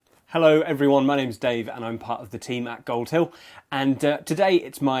Hello everyone, my name's Dave and I'm part of the team at Gold Hill, and today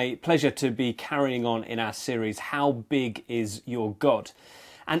it's my pleasure to be carrying on in our series, How Big Is Your God?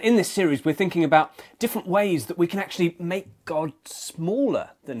 And in this series we're thinking about different ways that we can actually make God smaller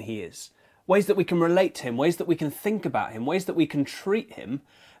than he is, ways that we can relate to him, ways that we can think about him, ways that we can treat him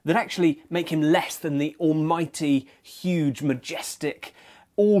that actually make him less than the almighty, huge, majestic,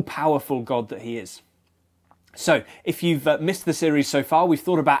 all-powerful God that he is. So, if you've missed the series so far, we've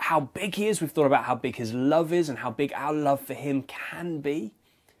thought about how big he is, we've thought about how big his love is and how big our love for him can be.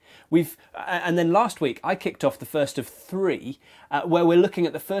 And then last week I kicked off the first of three, where we're looking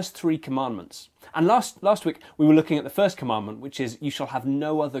at the first three commandments. And last week we were looking at the first commandment, which is, you shall have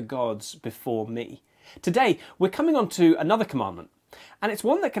no other gods before me. Today we're coming on to another commandment, and it's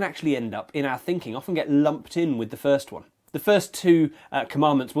one that can actually end up in our thinking, often get lumped in with the first one. The first two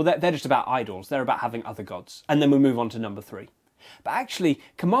commandments, well, they're just about idols. They're about having other gods. And then we'll move on to number 3. But actually,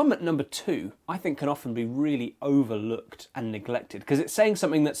 commandment number 2, I think, can often be really overlooked and neglected because it's saying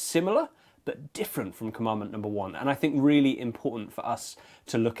something that's similar but different from commandment number 1. And I think really important for us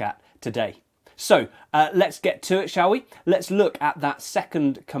to look at today. So let's get to it, shall we? Let's look at that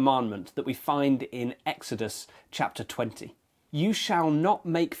second commandment that we find in Exodus chapter 20. You shall not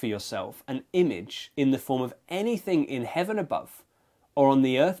make for yourself an image in the form of anything in heaven above, or on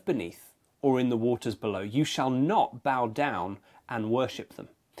the earth beneath, or in the waters below. You shall not bow down and worship them.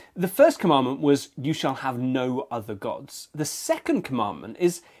 The first commandment was, you shall have no other gods. The second commandment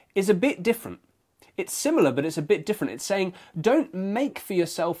is a bit different. It's similar, but it's a bit different. It's saying, don't make for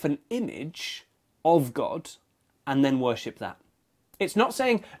yourself an image of God and then worship that. It's not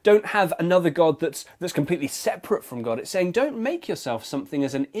saying don't have another God that's completely separate from God. It's saying don't make yourself something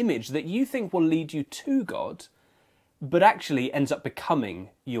as an image that you think will lead you to God, but actually ends up becoming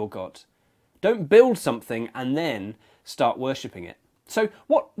your God. Don't build something and then start worshipping it. So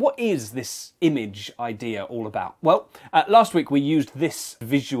what is this image idea all about? Well, last week we used this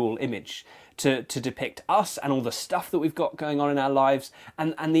visual image to depict us and all the stuff that we've got going on in our lives,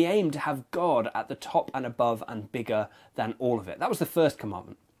 and the aim to have God at the top and above and bigger than all of it. That was the first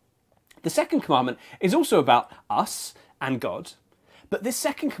commandment. The second commandment is also about us and God, but this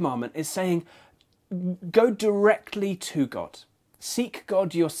second commandment is saying, go directly to God. Seek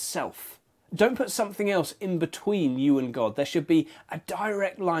God yourself. Don't put something else in between you and God. There should be a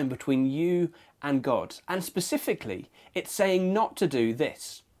direct line between you and God. And specifically, it's saying not to do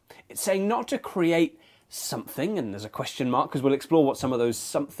this. It's saying not to create something, and there's a question mark because we'll explore what some of those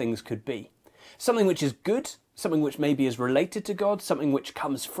somethings could be. Something which is good, something which maybe is related to God, something which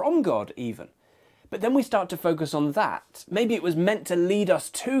comes from God even. But then we start to focus on that. Maybe it was meant to lead us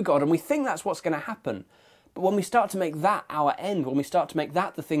to God and we think that's what's going to happen. But when we start to make that our end, when we start to make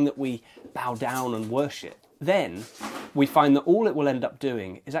that the thing that we bow down and worship, then we find that all it will end up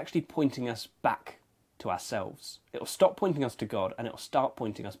doing is actually pointing us back to ourselves. It'll stop pointing us to God and it'll start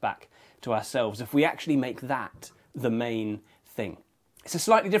pointing us back to ourselves if we actually make that the main thing. It's a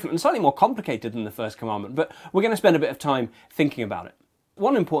slightly different and slightly more complicated than the first commandment, but we're going to spend a bit of time thinking about it.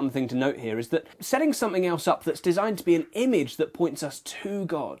 One important thing to note here is that setting something else up that's designed to be an image that points us to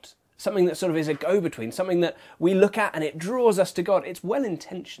God, something that sort of is a go-between, something that we look at and it draws us to God, it's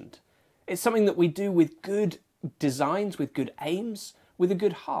well-intentioned. It's something that we do with good designs, with good aims, with a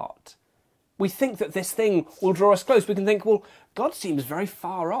good heart. We think that this thing will draw us close. We can think, well, God seems very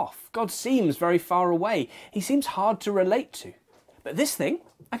far off. God seems very far away. He seems hard to relate to. But this thing,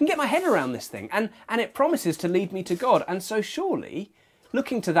 I can get my head around this thing, and it promises to lead me to God. And so surely,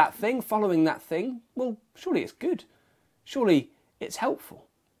 looking to that thing, following that thing, well, surely it's good. Surely it's helpful.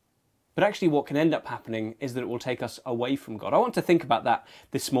 But actually what can end up happening is that it will take us away from God. I want to think about that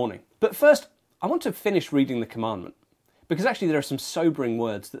this morning. But first, I want to finish reading the commandment, because actually there are some sobering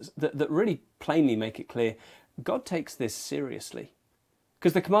words that really plainly make it clear God takes this seriously.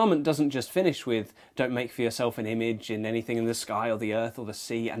 Because the commandment doesn't just finish with, don't make for yourself an image in anything in the sky or the earth or the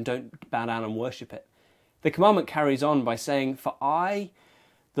sea, and don't bow down and worship it. The commandment carries on by saying, for I,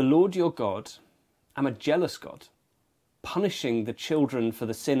 the Lord your God, am a jealous God, punishing the children for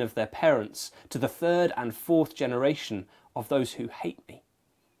the sin of their parents to the 3rd and 4th generation of those who hate me,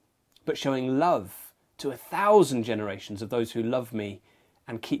 but showing love to 1,000 generations of those who love me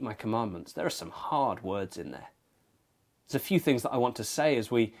and keep my commandments. There are some hard words in there. There's a few things that I want to say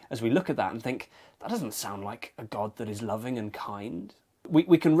as we look at that and think, that doesn't sound like a God that is loving and kind.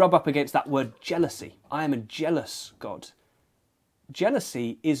 We can rub up against that word jealousy. I am a jealous God.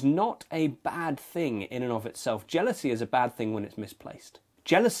 Jealousy is not a bad thing in and of itself. Jealousy is a bad thing when it's misplaced.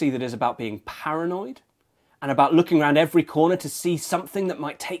 Jealousy that is about being paranoid and about looking around every corner to see something that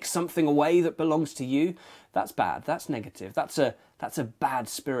might take something away that belongs to you, that's bad, that's negative, that's a That's a bad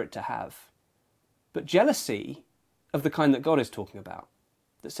spirit to have. But jealousy of the kind that God is talking about,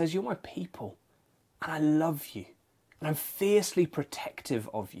 that says, you're my people, and I love you, and I'm fiercely protective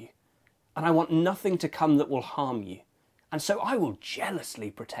of you, and I want nothing to come that will harm you, and so I will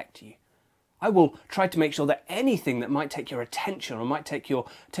jealously protect you. I will try to make sure that anything that might take your attention or might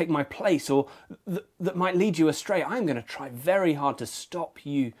take my place or that might lead you astray, I'm going to try very hard to stop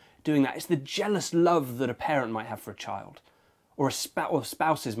you doing that. It's the jealous love that a parent might have for a child or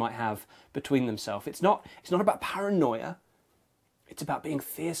spouses might have between themselves. It's not about paranoia. It's about being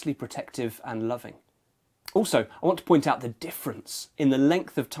fiercely protective and loving. Also, I want to point out the difference in the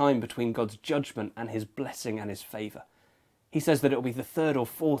length of time between God's judgment and his blessing and his favour. He says that it will be the third or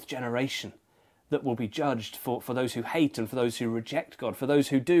fourth generation that will be judged for those who hate and for those who reject God, for those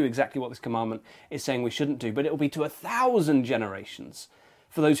who do exactly what this commandment is saying we shouldn't do. But it will be to 1,000 generations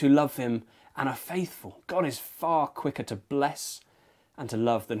for those who love him and are faithful. God is far quicker to bless and to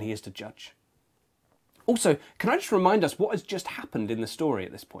love than he is to judge. Also, can I just remind us what has just happened in the story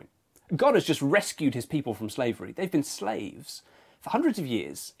at this point? God has just rescued his people from slavery. They've been slaves for hundreds of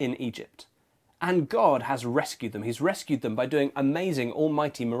years in Egypt. And God has rescued them. He's rescued them by doing amazing,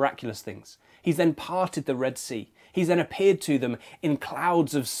 almighty, miraculous things. He's then parted the Red Sea. He's then appeared to them in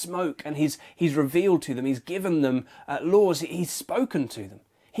clouds of smoke, and he's revealed to them. He's given them laws. He's spoken to them.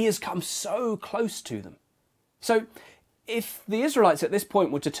 He has come so close to them. So if the Israelites at this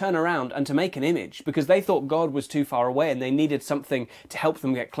point were to turn around and to make an image because they thought God was too far away and they needed something to help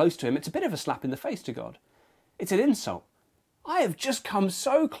them get close to him, it's a bit of a slap in the face to God. It's an insult. I have just come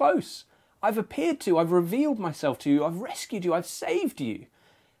so close. I've appeared to you, I've revealed myself to you, I've rescued you, I've saved you.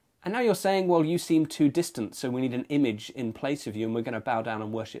 And now you're saying, well, you seem too distant, so we need an image in place of you and we're going to bow down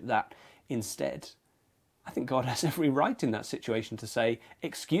and worship that instead. I think God has every right in that situation to say,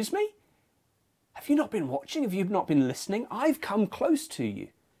 excuse me? Have you not been watching? Have you not been listening? I've come close to you.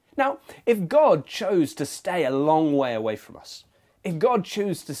 Now, if God chose to stay a long way away from us, if God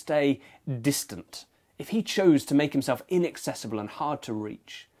chose to stay distant, if he chose to make himself inaccessible and hard to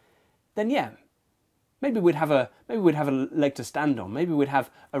reach, then yeah, maybe we'd have a leg to stand on. Maybe we'd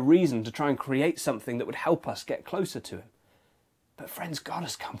have a reason to try and create something that would help us get closer to him. But friends, God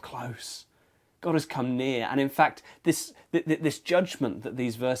has come close. God has come near. And in fact, this judgment that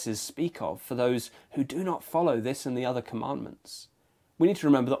these verses speak of for those who do not follow this and the other commandments, we need to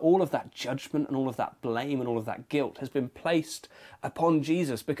remember that all of that judgment and all of that blame and all of that guilt has been placed upon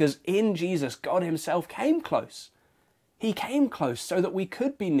Jesus, because in Jesus, God himself came close. He came close so that we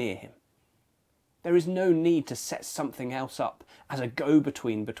could be near him. There is no need to set something else up as a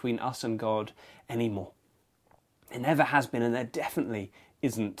go-between between us and God anymore. There never has been, and there definitely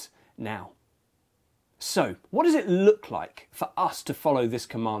isn't now. So, what does it look like for us to follow this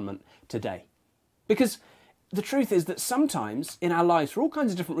commandment today? Because the truth is that sometimes in our lives, for all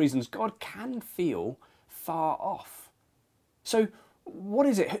kinds of different reasons, God can feel far off. So, what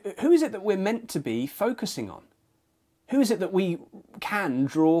is it? Who is it that we're meant to be focusing on? Who is it that we can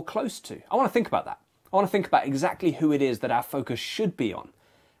draw close to? I want to think about that. I want to think about exactly who it is that our focus should be on.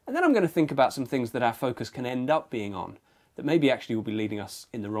 And then I'm going to think about some things that our focus can end up being on that maybe actually will be leading us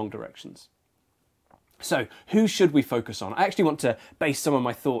in the wrong directions. So, who should we focus on? I actually want to base some of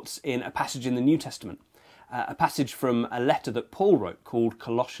my thoughts in a passage in the New Testament, a passage from a letter that Paul wrote called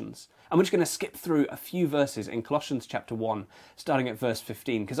Colossians. And we're just going to skip through a few verses in Colossians chapter 1, starting at verse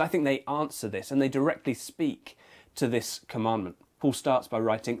 15, because I think they answer this and they directly speak to this commandment. Paul starts by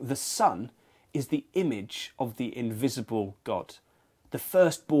writing, "The Son is the image of the invisible God, the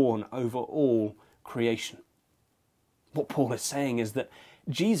firstborn over all creation." What Paul is saying is that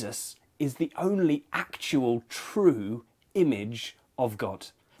Jesus is the only actual true image of God.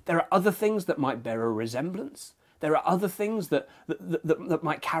 There are other things that might bear a resemblance. There are other things that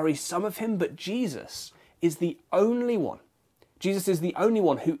might carry some of him, but Jesus is the only one. Jesus is the only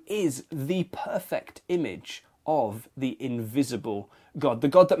one who is the perfect image of the invisible God. The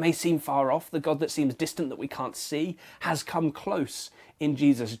God that may seem far off, the God that seems distant, that we can't see, has come close in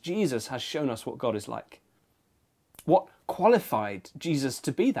Jesus. Jesus has shown us what God is like. What qualified Jesus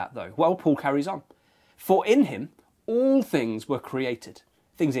to be that, though? Well, Paul carries on. "For in him all things were created,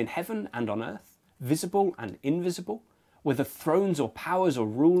 things in heaven and on earth, visible and invisible, whether thrones or powers or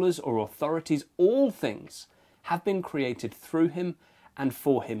rulers or authorities, all things have been created through him and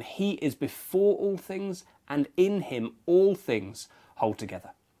for him. He is before all things, and in him all things hold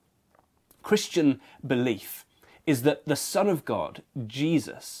together." Christian belief is that the Son of God,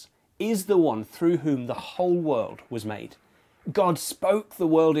 Jesus, is the one through whom the whole world was made. God spoke the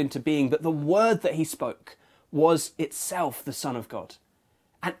world into being, but the word that he spoke was itself the Son of God.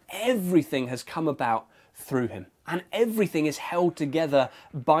 And everything has come about through him. And everything is held together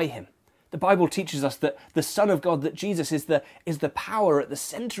by him. The Bible teaches us that the Son of God, that Jesus is the power at the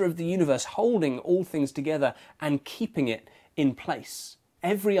center of the universe, holding all things together and keeping it in place.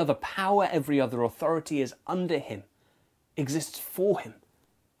 Every other power, every other authority is under him, exists for him.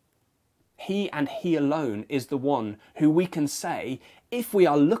 He and he alone is the one who we can say, if we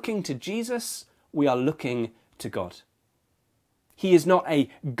are looking to Jesus, we are looking to God. He is not a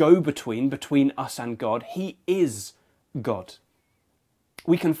go-between between us and God. He is God.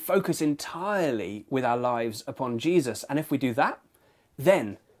 We can focus entirely with our lives upon Jesus. And if we do that,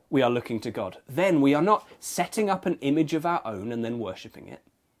 then we are looking to God. Then we are not setting up an image of our own and then worshipping it.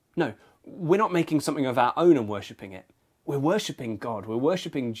 No, we're not making something of our own and worshipping it. We're worshipping God. We're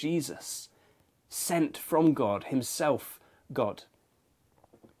worshipping Jesus, sent from God, himself God.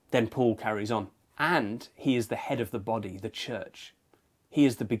 Then Paul carries on. And he is the head of the body, the church. He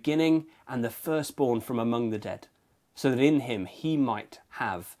is the beginning and the firstborn from among the dead, so that in him he might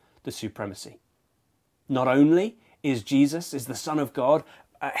have the supremacy. Not only is Jesus, is the Son of God,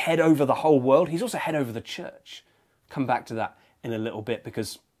 head over the whole world, he's also head over the church. Come back to that in a little bit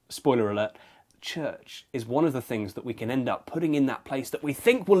because, spoiler alert, church is one of the things that we can end up putting in that place that we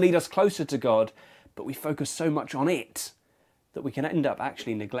think will lead us closer to God, but we focus so much on it that we can end up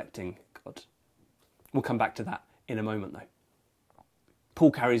actually neglecting God. We'll come back to that in a moment though.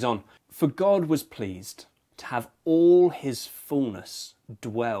 Paul carries on. For God was pleased to have all his fullness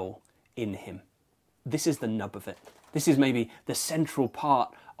dwell in him. This is the nub of it. This is maybe the central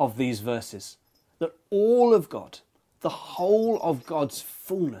part of these verses. That all of God, the whole of God's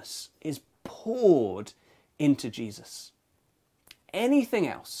fullness is poured into Jesus. Anything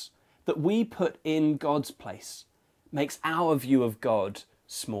else that we put in God's place makes our view of God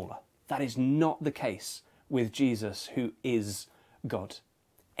smaller. That is not the case with Jesus, who is God.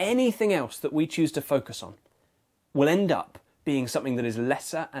 Anything else that we choose to focus on will end up being something that is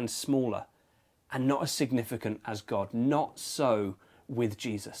lesser and smaller and not as significant as God. Not so with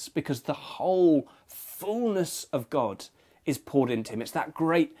Jesus, because the whole fullness of God is poured into him. It's that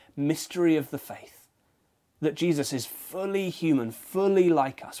great mystery of the faith, that Jesus is fully human, fully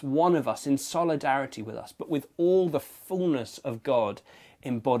like us, one of us, in solidarity with us, but with all the fullness of God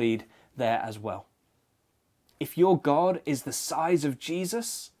embodied there as well. If your God is the size of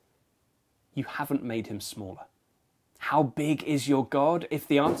Jesus, you haven't made him smaller. How big is your God? If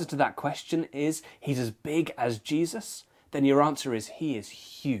the answer to that question is he's as big as Jesus, then your answer is he is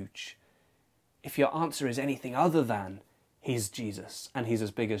huge. If your answer is anything other than he's Jesus and he's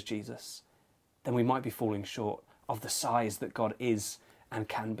as big as Jesus, then we might be falling short of the size that God is and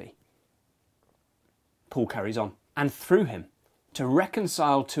can be. Paul carries on. And through him, to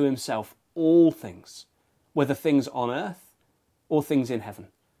reconcile to himself all things, whether things on earth or things in heaven,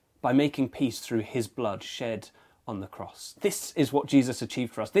 by making peace through his blood shed on the cross. This is what Jesus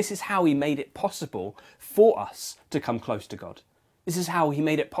achieved for us. This is how he made it possible for us to come close to God. This is how he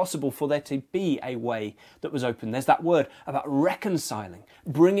made it possible for there to be a way that was open. There's that word about reconciling,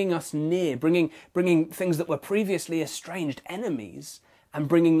 bringing us near, bringing things that were previously estranged, enemies, and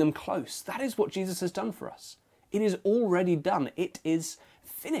bringing them close. That is what Jesus has done for us. It is already done. It is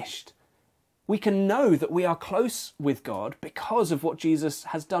finished. We can know that we are close with God because of what Jesus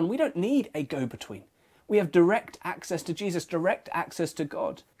has done. We don't need a go-between. We have direct access to Jesus, direct access to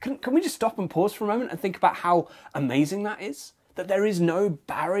God. Can we just stop and pause for a moment and think about how amazing that is? That there is no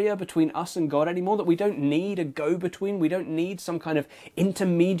barrier between us and God anymore, that we don't need a go-between, we don't need some kind of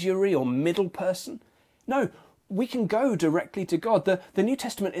intermediary or middle person. No, we can go directly to God. The New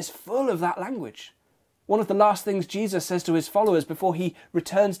Testament is full of that language. One of the last things Jesus says to his followers before he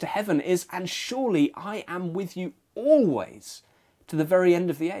returns to heaven is, "And surely I am with you always to the very end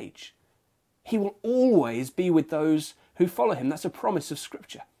of the age." He will always be with those who follow him. That's a promise of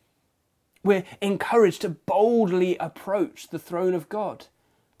Scripture. We're encouraged to boldly approach the throne of God.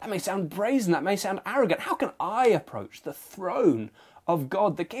 That may sound brazen, that may sound arrogant. How can I approach the throne of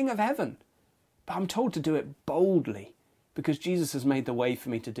God, the King of heaven? But I'm told to do it boldly because Jesus has made the way for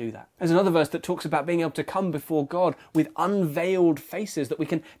me to do that. There's another verse that talks about being able to come before God with unveiled faces, that we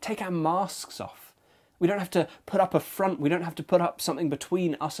can take our masks off. We don't have to put up a front. We don't have to put up something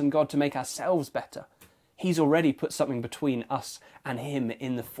between us and God to make ourselves better. He's already put something between us and him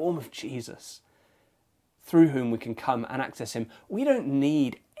in the form of Jesus, through whom we can come and access him. We don't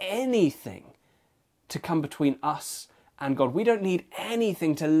need anything to come between us and God. We don't need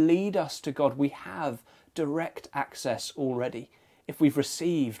anything to lead us to God. We have direct access already if we've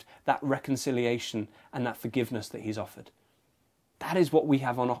received that reconciliation and that forgiveness that he's offered. That is what we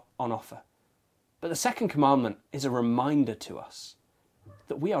have on offer. But the second commandment is a reminder to us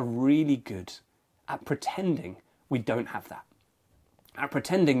that we are really good at pretending we don't have that, at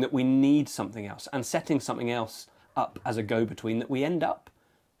pretending that we need something else and setting something else up as a go-between that we end up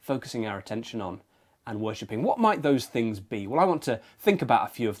focusing our attention on and worshipping. What might those things be? Well, I want to think about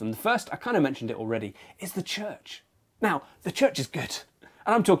a few of them. The first, I kind of mentioned it already, is the church. Now, the church is good.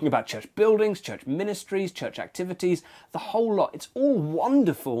 And I'm talking about church buildings, church ministries, church activities, the whole lot. It's all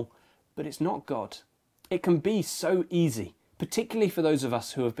wonderful, but it's not God. It can be so easy, particularly for those of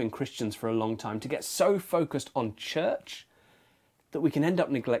us who have been Christians for a long time, to get so focused on church that we can end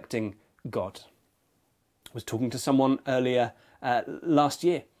up neglecting God. I was talking to someone earlier last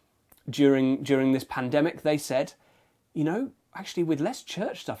year during this pandemic. They said, actually with less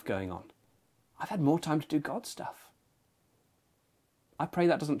church stuff going on, I've had more time to do God stuff. I pray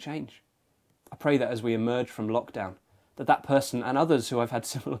that doesn't change. I pray that as we emerge from lockdown, that person and others who I've had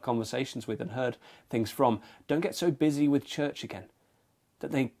similar conversations with and heard things from don't get so busy with church again,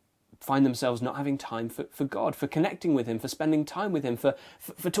 that they find themselves not having time for God, for connecting with him, for spending time with him, for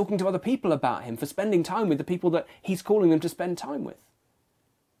talking to other people about him, for spending time with the people that he's calling them to spend time with.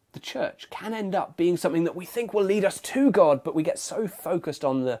 The church can end up being something that we think will lead us to God, but we get so focused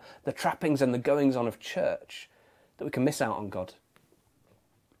on the trappings and the goings-on of church that we can miss out on God.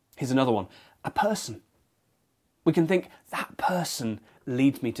 Here's another one, a person. We can think, that person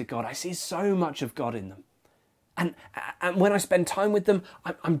leads me to God. I see so much of God in them. And when I spend time with them,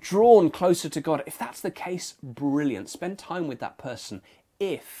 I'm drawn closer to God. If that's the case, brilliant. Spend time with that person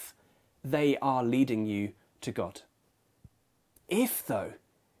if they are leading you to God. If, though,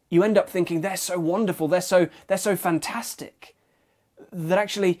 you end up thinking they're so wonderful, they're so fantastic, that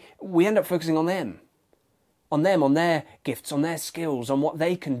actually we end up focusing on them, on their gifts, on their skills, on what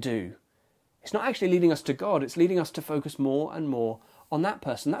they can do. It's not actually leading us to God, it's leading us to focus more and more on that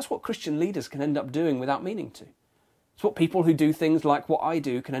person. That's what Christian leaders can end up doing without meaning to. It's what people who do things like what I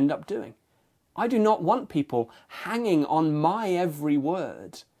do can end up doing. I do not want people hanging on my every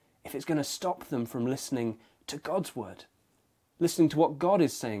word if it's going to stop them from listening to God's word, listening to what God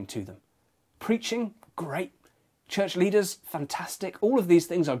is saying to them. Preaching, great. Church leaders, fantastic. All of these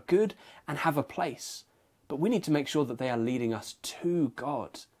things are good and have a place. But we need to make sure that they are leading us to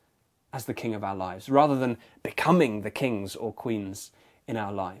God as the king of our lives, rather than becoming the kings or queens in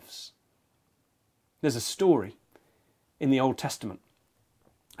our lives. There's a story in the Old Testament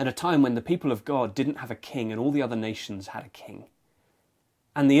at a time when the people of God didn't have a king and all the other nations had a king.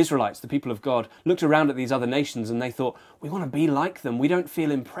 And the Israelites, the people of God, looked around at these other nations and they thought, we want to be like them. We don't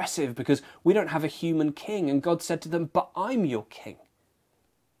feel impressive because we don't have a human king. And God said to them, but I'm your king.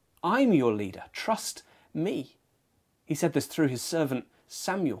 I'm your leader. Trust me. He said this through his servant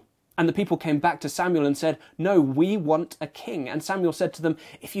Samuel. And the people came back to Samuel and said, no, we want a king. And Samuel said to them,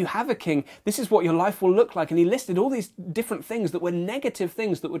 if you have a king, this is what your life will look like. And he listed all these different things that were negative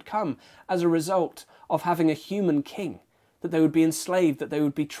things that would come as a result of having a human king. That they would be enslaved, that they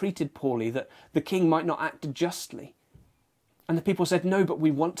would be treated poorly, that the king might not act justly. And the people said, no, but we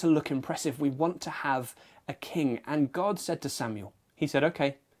want to look impressive. We want to have a king. And God said to Samuel, he said,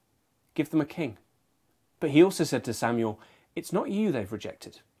 okay, give them a king. But he also said to Samuel, it's not you they've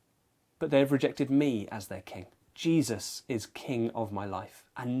rejected, but they've rejected me as their king. Jesus is king of my life,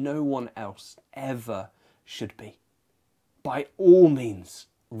 and no one else ever should be. By all means,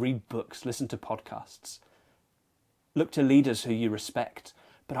 read books, listen to podcasts. Look to leaders who you respect,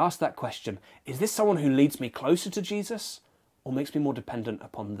 but ask that question, is this someone who leads me closer to Jesus or makes me more dependent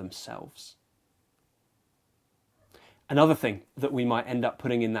upon themselves? Another thing that we might end up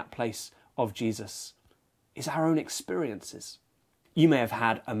putting in that place of Jesus is our own experiences. You may have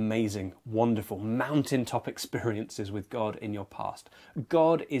had amazing, wonderful, mountaintop experiences with God in your past.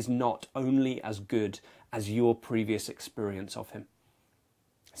 God is not only as good as your previous experience of him.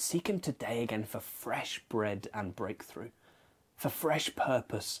 Seek him today again for fresh bread and breakthrough, for fresh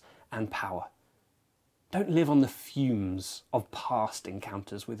purpose and power. Don't live on the fumes of past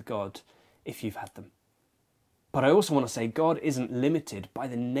encounters with God if you've had them. But I also want to say God isn't limited by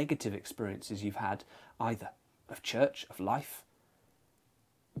the negative experiences you've had either, of church, of life.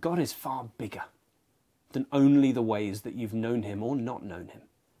 God is far bigger than only the ways that you've known him or not known him,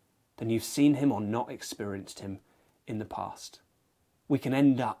 than you've seen him or not experienced him in the past. We can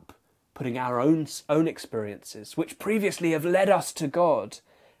end up putting our own experiences, which previously have led us to God,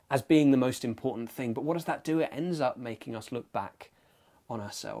 as being the most important thing. But what does that do? It ends up making us look back on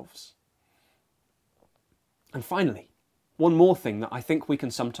ourselves. And finally, one more thing that I think we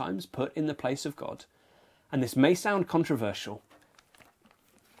can sometimes put in the place of God, and this may sound controversial,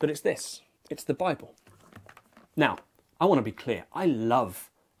 but it's this. It's the Bible. Now, I want to be clear. I love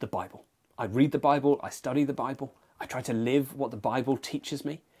the Bible. I read the Bible. I study the Bible. I try to live what the Bible teaches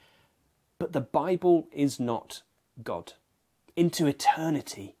me. But the Bible is not God. Into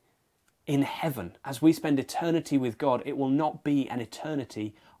eternity in heaven, as we spend eternity with God, it will not be an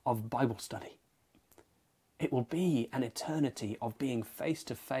eternity of Bible study. It will be an eternity of being face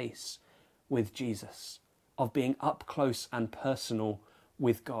to face with Jesus, of being up close and personal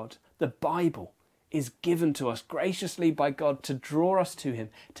with God. The Bible is given to us graciously by God to draw us to him,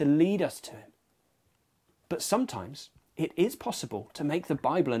 to lead us to him. But sometimes it is possible to make the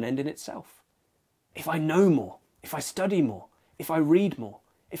Bible an end in itself. If I know more, if I study more, if I read more,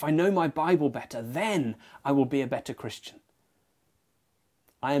 if I know my Bible better, then I will be a better Christian.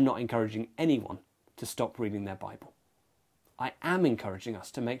 I am not encouraging anyone to stop reading their Bible. I am encouraging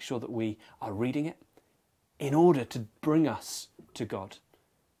us to make sure that we are reading it in order to bring us to God,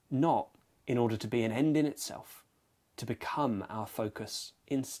 not in order to be an end in itself, to become our focus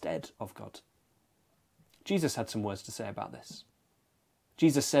instead of God. Jesus had some words to say about this.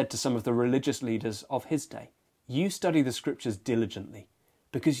 Jesus said to some of the religious leaders of his day, "You study the scriptures diligently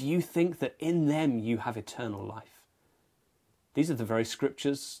because you think that in them you have eternal life. These are the very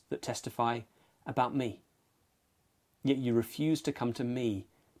scriptures that testify about me. Yet you refuse to come to me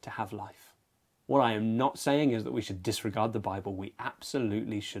to have life." What I am not saying is that we should disregard the Bible. We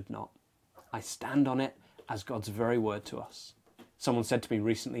absolutely should not. I stand on it as God's very word to us. Someone said to me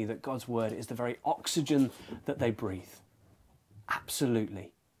recently that God's word is the very oxygen that they breathe.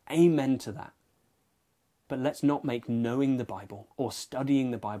 Absolutely. Amen to that. But let's not make knowing the Bible or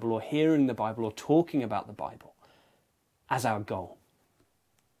studying the Bible or hearing the Bible or talking about the Bible as our goal.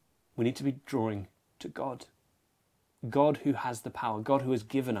 We need to be drawing to God. God who has the power, God who has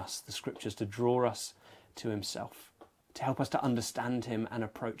given us the scriptures to draw us to himself, to help us to understand him and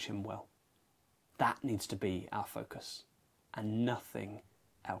approach him well. That needs to be our focus and nothing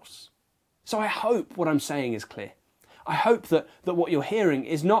else. So I hope what I'm saying is clear. I hope that what you're hearing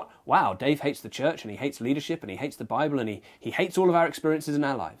is not, wow, Dave hates the church and he hates leadership and he hates the Bible and he hates all of our experiences in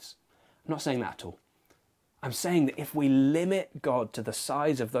our lives. I'm not saying that at all. I'm saying that if we limit God to the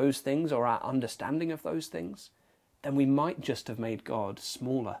size of those things or our understanding of those things, then we might just have made God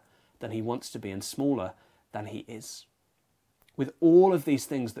smaller than he wants to be and smaller than he is. With all of these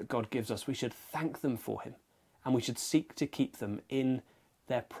things that God gives us, we should thank them for him and we should seek to keep them in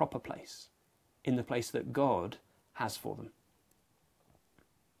their proper place, in the place that God has for them.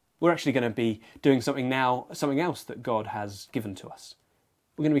 We're actually going to be doing something else that God has given to us.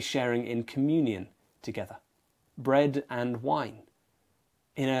 We're going to be sharing in communion together, bread and wine,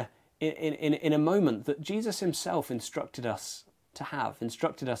 in a moment that Jesus himself instructed us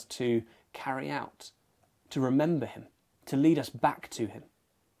to carry out, to remember him, to lead us back to him.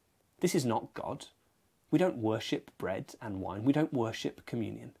 This is not God. We don't worship bread and wine. We don't worship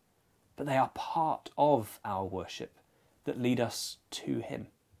communion. But they are part of our worship that lead us to him.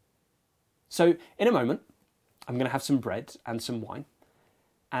 So in a moment, I'm going to have some bread and some wine.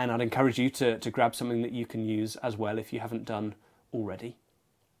 And I'd encourage you to grab something that you can use as well if you haven't done already.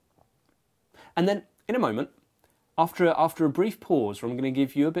 And then in a moment, after a brief pause, where I'm going to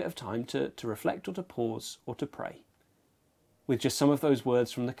give you a bit of time to reflect or to pause or to pray, with just some of those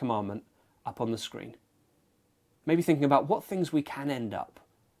words from the commandment up on the screen. Maybe thinking about what things we can end up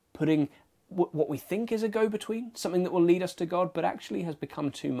putting what we think is a go-between, something that will lead us to God, but actually has become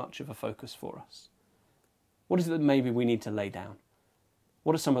too much of a focus for us. What is it that maybe we need to lay down?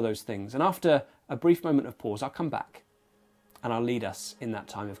 What are some of those things? And after a brief moment of pause, I'll come back and I'll lead us in that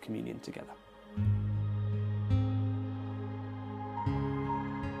time of communion together.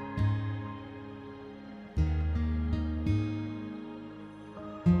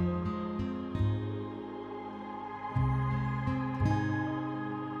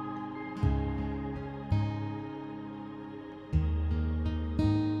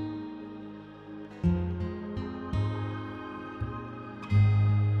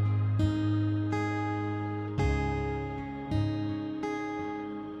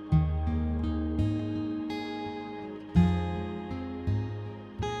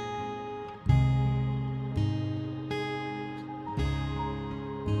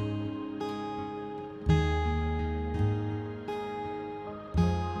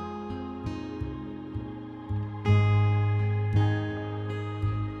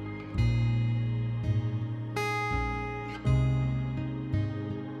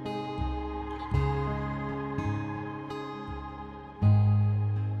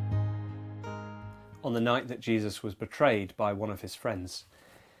 On the night that Jesus was betrayed by one of his friends,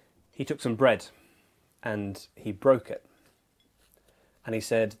 he took some bread and he broke it. And he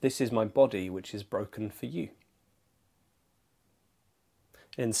said, "This is my body which is broken for you."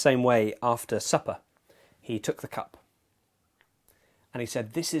 In the same way, after supper, he took the cup. And he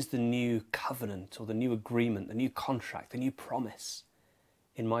said, this is the new covenant or the new agreement, the new contract, the new promise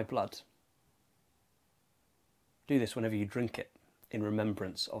in my blood. Do this whenever you drink it in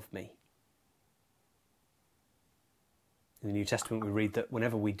remembrance of me. In the New Testament we read that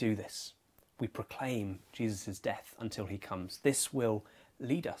whenever we do this, we proclaim Jesus' death until he comes. This will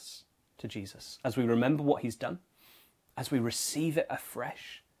lead us to Jesus. As we remember what he's done, as we receive it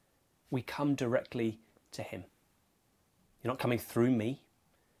afresh, we come directly to him. You're not coming through me.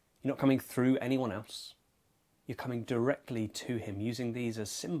 You're not coming through anyone else. You're coming directly to him, using these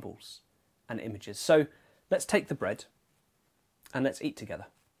as symbols and images. So let's take the bread and let's eat together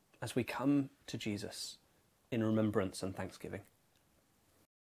as we come to Jesus in remembrance and thanksgiving.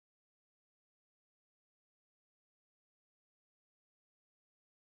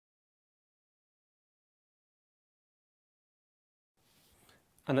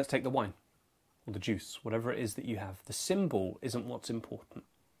 And let's take the wine, or the juice, whatever it is that you have. The symbol isn't what's important.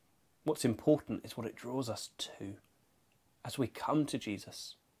 What's important is what it draws us to. As we come to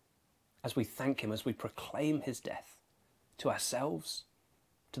Jesus, as we thank him, as we proclaim his death to ourselves,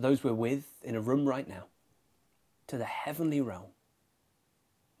 to those we're with in a room right now, to the heavenly realm,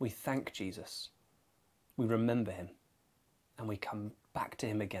 we thank Jesus, we remember him, and we come back to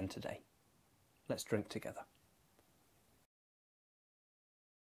him again today. Let's drink together.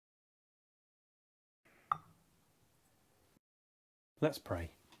 Let's pray.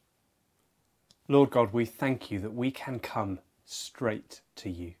 Lord God, we thank you that we can come straight to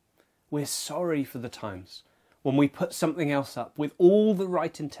you. We're sorry for the times when we put something else up with all the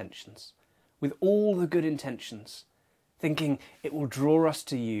right intentions, with all the good intentions, thinking it will draw us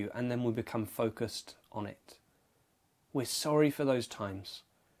to you, and then we become focused on it. We're sorry for those times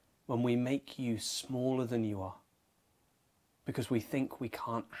when we make you smaller than you are, because we think we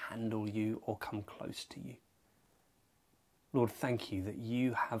can't handle you or come close to you. Lord, thank you that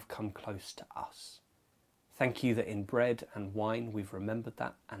you have come close to us. Thank you that in bread and wine we've remembered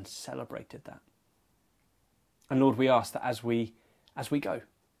that and celebrated that. And Lord, we ask that as we go,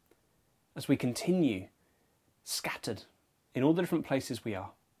 as we continue scattered in all the different places we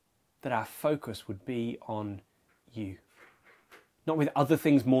are, that our focus would be on you. Not with other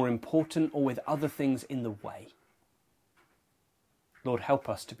things more important or with other things in the way. Lord, help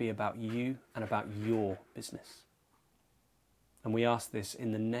us to be about you and about your business. And we ask this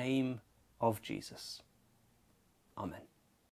in the name of Jesus. Amen.